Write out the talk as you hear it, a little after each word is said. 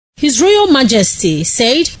His Royal Majesty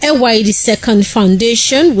said Ewuare the Second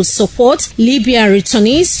Foundation will support Libya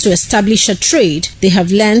returnees to establish a trade they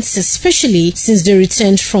have learned, especially since they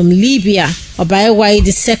returned from Libya. Oba Ewuare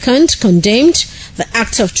the Second condemned the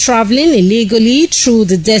act of traveling illegally through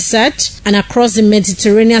the desert and across the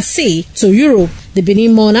Mediterranean Sea to Europe. The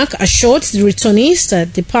Benin Monarch assured the returnees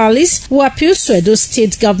that the palace will appeal to Edo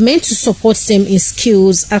State government to support them in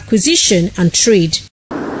skills acquisition and trade.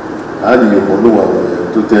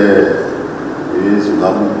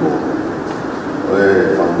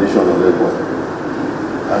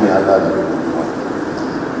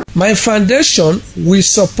 My foundation will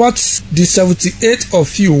support the 78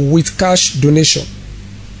 of you with cash donation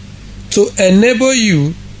to enable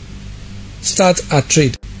you start a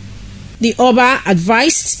trade. The Oba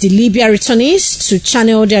advised the Libya returnees to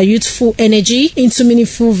channel their youthful energy into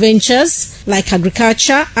meaningful ventures like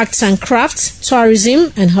agriculture, arts and crafts,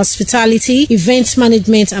 tourism and hospitality, event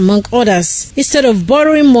management, among others, instead of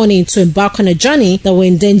borrowing money to embark on a journey that will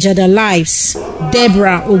endanger their lives.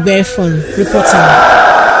 Deborah Ogbeifun reporting.